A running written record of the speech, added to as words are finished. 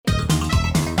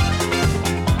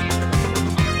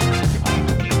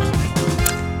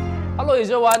is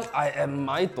your one. I am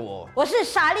Mayiduo。我是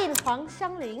Charlene黄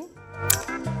香菱。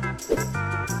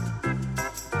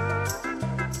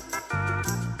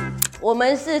我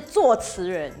们是作词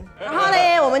人，然后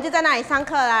呢，我们就在那里上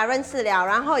课啦，认识了。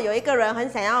然后有一个人很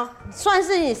想要，算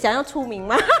是想要出名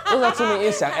吗？为什么出名？因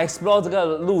为想 explore 这个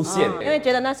路线，因为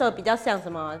觉得那时候比较像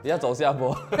什么，比较走下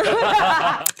坡。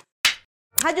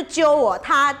他就揪我，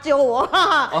他揪我。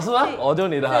哦，是吗？我揪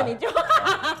你的。是你揪。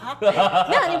没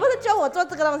有，你不是揪我做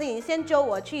这个东西，你先揪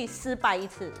我去失败一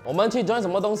次。我们去 join 什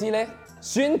么东西呢？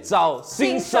寻找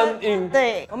新声音。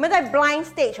对，我们在 blind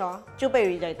stage 哦就被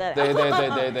rejected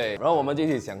了。对。然后我们就一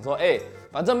起想说，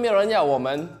反正没有人要我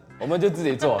们就自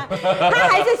己做。他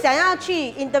还是想要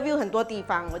去 interview 很多地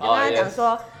方，我就跟他讲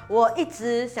说，我一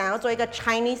直想要做一个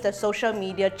Chinese 的 social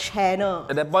media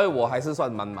channel。That boy 我还是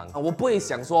算蛮忙，我不会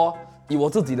想说以我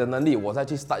自己的能力，我再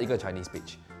去 start 一个 Chinese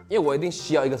page， 因为我一定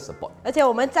需要一个 support。而且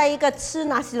我们在一个吃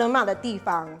nasi lemak的地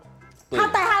方，他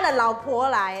带他的老婆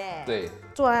来，对，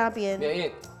坐在那边，因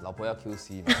为老婆要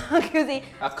QC 嘛，QC，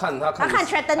 他看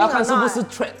threat， 他看是不是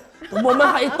threat。我们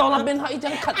还一到那边，他一这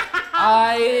样看，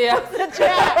哎呀，是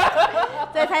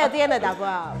threat， 所以才有今天的打不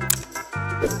好。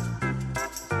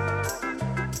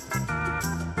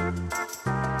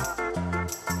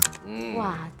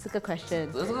哇，这个 question，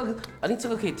 这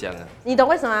个可以讲啊。你懂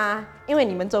为什么啊？因为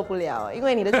你们做不了，因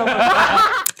为你的做不了。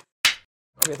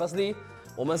OK，firstly，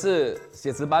 我们是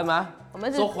写词班吗？我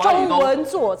们是中文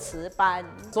作词班，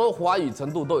说华语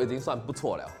程度都已经算不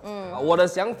错了。我的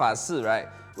想法是 ，right，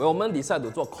 我们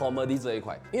decide做 comedy 这一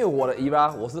块，因为我的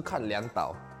era 我是看梁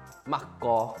导、Mark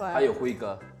哥还有辉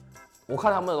哥，我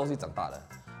看他们的东西长大的。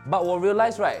But 我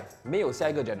realize right， 没有下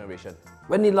一个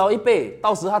generation。When 你老一辈，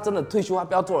到时他真的退休，他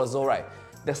不要做的时候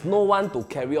 ，right，there's no one to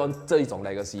carry on 这一种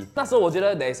legacy。那时候我觉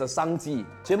得 there's a 商机，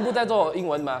全部在做英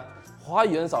文嘛。华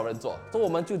语很少人做，所以我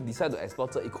们就 decide to explore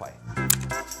这一块。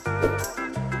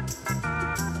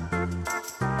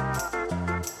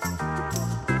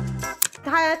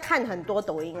他看很多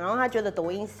抖音，然后他觉得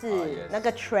抖音是那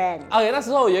个 trend。OK， 那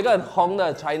时候有一个很红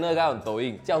的 China 那种抖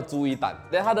音叫猪一蛋，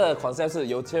但它的 concept 是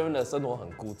有钱人的生活很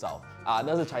枯燥啊，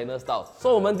那是 China style。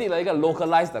所以我们定了一个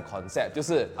localized 的 concept， 就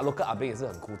是local 阿兵也是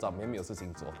很枯燥，没有事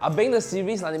情做。阿兵的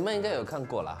series 你们应该有看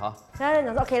过啦哈。他就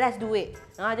讲说 OK，let's do it，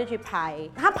 然后他就去拍，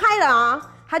他拍了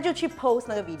啊，他就去 post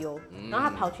那个 video， 然后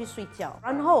他跑去睡觉，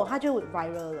然后他就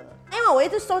viral 了。因为我一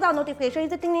直收到 notification， 一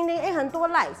直叮叮叮，很多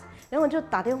likes， 然后我就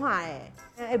打电话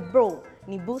bro，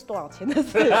 你 boost 多少钱的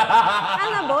事？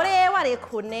那没咧，我得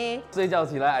困呢。睡觉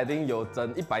起来 I think 有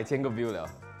整100千个 view 了。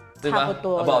差不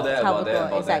多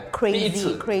，It's like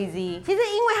crazy。其实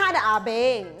因为他的阿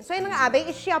兵，所以那个阿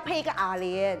兵需要配一个阿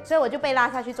莲，所以我就被拉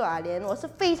下去做阿莲。我是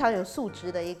非常有素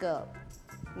质的一个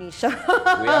女生。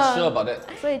We are sure about that。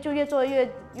所以就越做越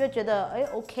觉得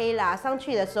OK 啦。上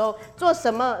去的时候做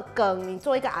什么梗，你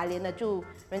做一个阿莲的，就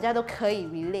人家都可以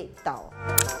relate 到。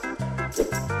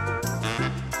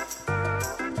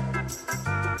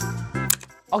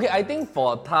OK，I think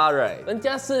for 他 right， 人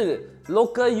家是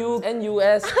local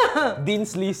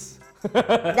U、NUS、Dean's List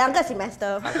 2个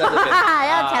semester，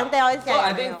 要强调一下。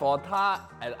I think for 他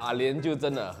阿莲就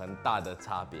真的很大的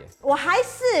差别。我还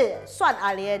是算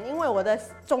阿莲，因为我的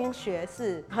中学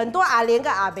是很多阿莲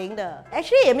跟阿兵的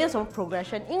 ，actually 也没有什么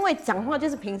progression， 因为讲话就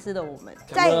是平时的我们，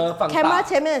在 camera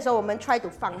前面的时候，我们 try to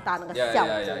放大那个效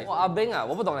果。阿兵啊，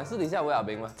我不懂哎，私底下我有阿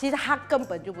兵吗？其实他根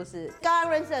本就不是，刚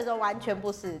刚认识的时候完全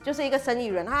不是，就是一个生意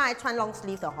人，他还穿 long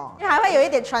sleeve 的哈，还会有一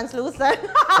点 translucent，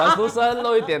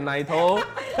 露一点奶头。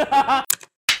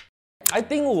I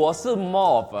think 我是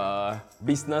more of a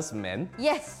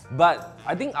businessman。Yes。But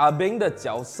I think 阿兵的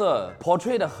角色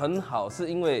portray 得很好，是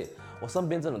因为我身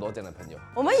边真的很多这样的朋友。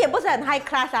我们也不是很 high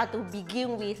class 啊 ，to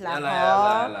begin with 啦，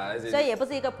所以也不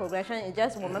是一个 progression，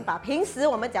 just 我们把平时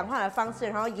我们讲话的方式，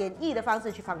然后演绎的方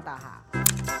式去放大它。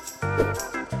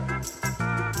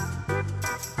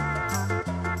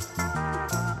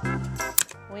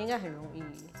我应该很容易。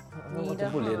你就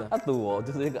不连了，他赌我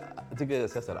就是一个这个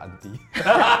小小的安迪。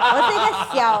我是一个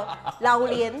小老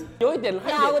年，有一点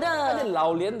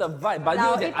老年的 vibe，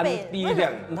 有一点安迪这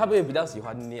样，他会比较喜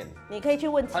欢念。你可以去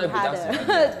问其他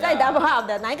的，在 double up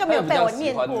的哪一个没有被我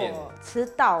念过？迟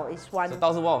到 is one， 迟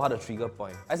到是 one of 他的 trigger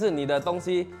point， 还是你的东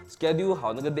西 schedule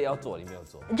好那个 day 要做，你没有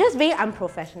做 ？Just being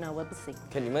unprofessional， 我不行。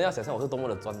你们要想象我是多么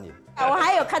的专业。我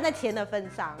还有看在钱的份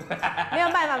上，没有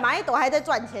办法，马一朵还在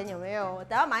赚钱，有没有？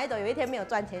等到马一朵有一天没有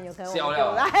赚钱，有可能我们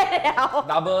就来聊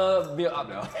double build up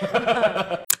了。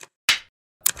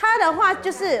他的话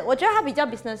就是，我觉得他比较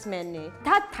businessman 呢，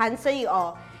他谈生意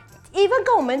哦，even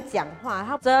跟我们讲话，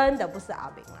他真的不是阿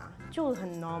炳啦，就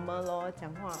很 normal 咯，讲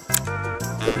话。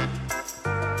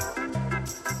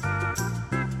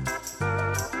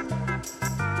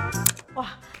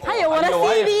有我的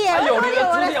CV 耶，还有你的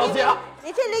我资料夹。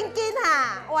你去 LinkedIn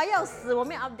哈，我要死，我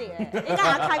没有 update，应该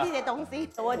还要开这些东西。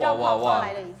我就跑过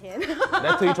来的以前。你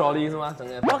在推 trolley 是吗？整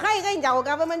个。我可以跟你讲，我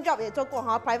government job 也做过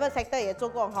哈 ，private sector 也做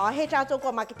过哈 ，HR 做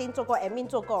过 ，marketing 做过 ，admin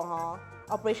做过哈。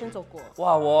operation 做过。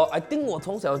哇，I think 我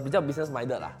从小比较 business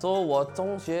minded 啦，所以我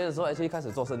中学的时候 actually 开始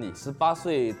做生意，18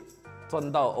岁赚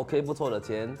到 OK 不错的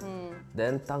钱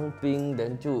，then 当兵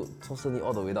，then 就做生意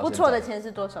all the way 到现在。不错的钱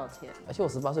是多少钱？而且我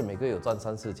18岁每个月有赚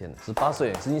3、4千，18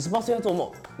岁，你18岁在做什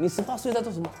么？你18岁在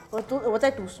做什么？我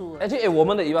在读书。actually 我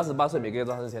们的18岁每个月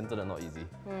赚4千真的 not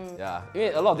easy，yeah， 因为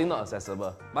a lot of things not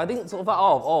accessible，but I think so far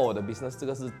out of all 我的 business 这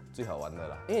个是最好玩的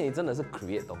啦，因为你真的是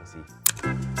create 东西。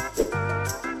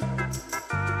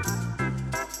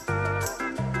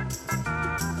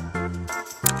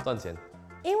赚钱，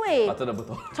因为真的不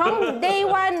多。从 day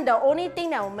one 的 only thing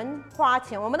that 我们花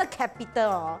钱，我们的 capital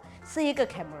哦是一个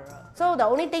camera，so the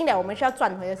only thing that 我们需要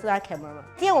赚回的是那 camera。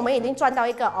今天我们已经赚到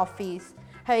一个 office，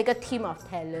 还有一个 team of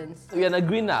talents。We are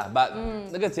green 啦，but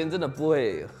那个钱真的不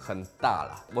会很大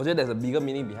啦。我觉得 there's a bigger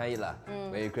meaning behind it 啦。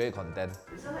When you create content。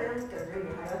你是会让感觉你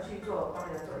还要去做帮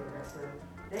人家做 investment，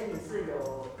 那你是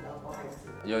有老婆孩子？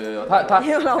有，他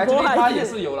有老婆孩子，他也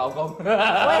是有老公，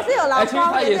我也是有老公，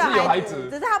他也是有孩子，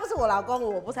只是他不是我老公，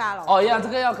我不是他老公。哦呀，这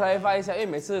个要 clarify 一下，因为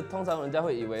每次通常人家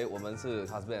会以为我们是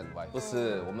husband and wife， 不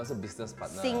是，我们是 business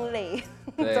partner。心累，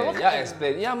对，要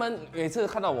explain， 因为他们每次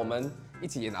看到我们一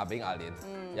起演阿炳阿莲，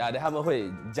呀，他们会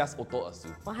just auto assume。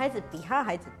我孩子比他的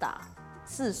孩子大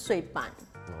4岁半。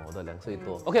我的2岁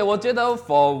多。OK， 我觉得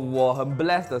for 我很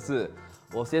blessed 的是，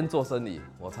我先做生意，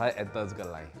我才 enter 这个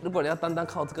line。如果你要单单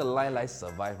靠这个 line 来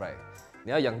survive right，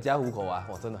 你要养家糊口啊，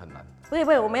哇，真的很难。不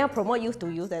会，我们要 promote youth to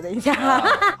youth 的，等一下。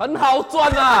很好赚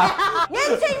啊！年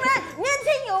轻人，年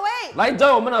轻有为。来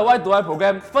join 我们的 Y to Y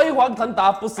program， 飞黄腾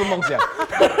达不是梦想。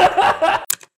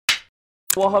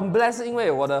我很 blessed， 因为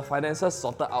我的 finances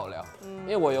sorted out 了，因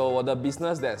为我有我的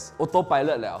business that's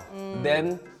autopilot 了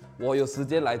，then 我有时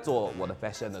间来做我的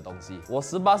fashion 的东西。我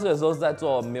18岁的时候是在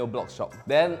做 mail blog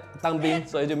shop，then 当兵，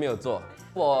所以就没有做。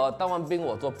我当完兵，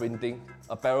我做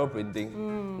printing，apparel printing，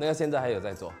那个现在还有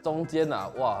在做。中间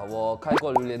啊，哇，我开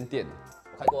过榴莲店，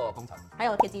我开过工厂，还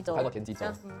有天机粥，开过田鸡粥，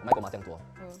卖过麻酱桌，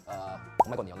我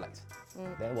卖过 neon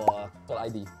light，then 我做了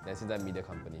ID，then 现在 media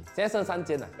company， 现在剩3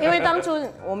间了。因为当初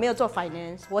我没有做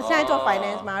finance， 我现在做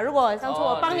finance 嘛。如果当初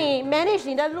我帮你 manage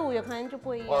你的路，有可能就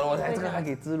不一样。我这个还可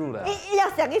以自录的。要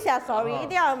想一下 ，sorry， 一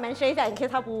定要 mention 一下，in case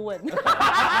他不问。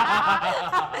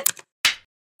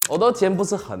我的钱不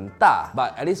是很大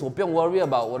 ，but at least 我不用 worry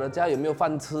about 我的家有没有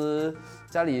饭吃，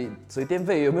家里水电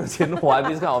费有没有钱还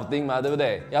，this kind of thing 嘛，对不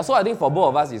对？ Yeah, so I think for both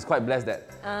of us is quite blessed that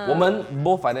我们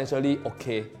both financially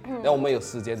okay， 然后我们有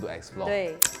时间 to explore。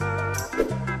对。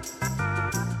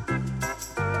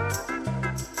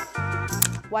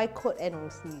Why code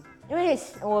NOC？ 因为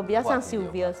我比较像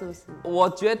Sylvia， 是不是？我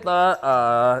觉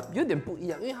得有点不一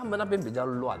样，因为他们那边比较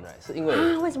乱，right？ 是因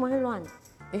为为什么会乱？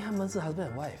因为他们是 husband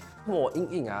and wife。我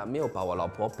硬啊，没有把我老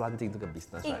婆 plant 进这个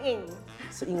business。硬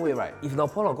是因为 right，if 老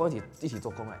婆老公一起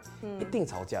做工 right，一定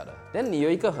吵架的。then 你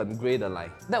有一个很 grey 的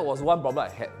line，that was one problem I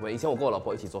had。以前我跟我老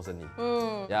婆一起做生意，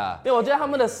因为我觉得他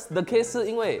们的 case 是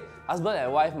因为 husband and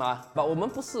wife 嘛，but 我们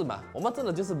不是嘛，我们真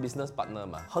的就是 business partner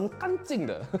嘛，很干净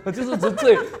的，就是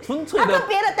最纯粹的。他跟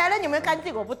别的 talent 有没有干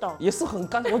净我不懂。也是很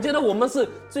干净，我觉得我们是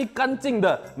最干净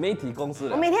的媒体公司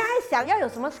了。我每天还想要有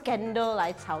什么 scandal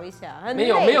来吵一下，没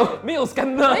有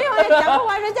scandal。没有也讲不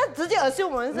完，人家直接assume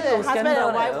我们是 husband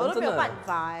and wife， 我都没有办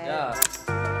法哎。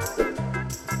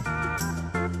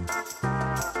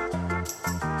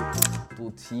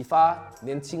to 启发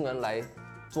年轻人来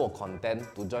做 content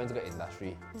to join 这个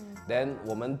industry，then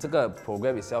我们这个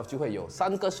program itself 就会有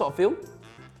3个 short film，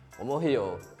 我们会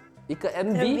有一个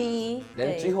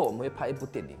MV，then 最后我们会拍一部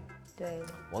电影。对，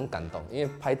我很感动，因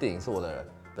为拍电影是我的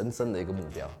人生的一个目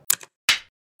标。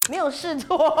没有事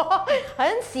做，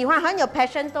很喜欢，很有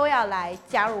passion， 都要来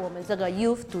加入我们这个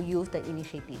youth to youth 的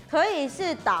initiative。可以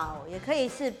是导，也可以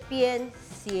是编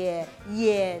写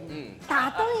演，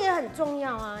打灯也很重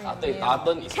要啊。对，打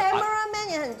灯也是。cameraman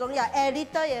也很重要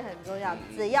 ，editor 也很重要。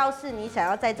只要是你想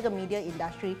要在这个 media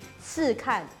industry 试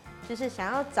看，就是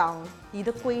想要找你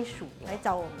的归属，来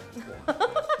找我们。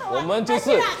我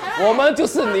们就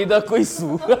是你的归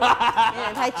属。有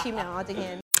点太奇妙了，今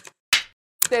天。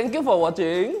Thank you for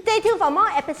watching. Stay tuned for more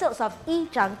episodes of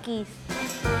E-Junkies.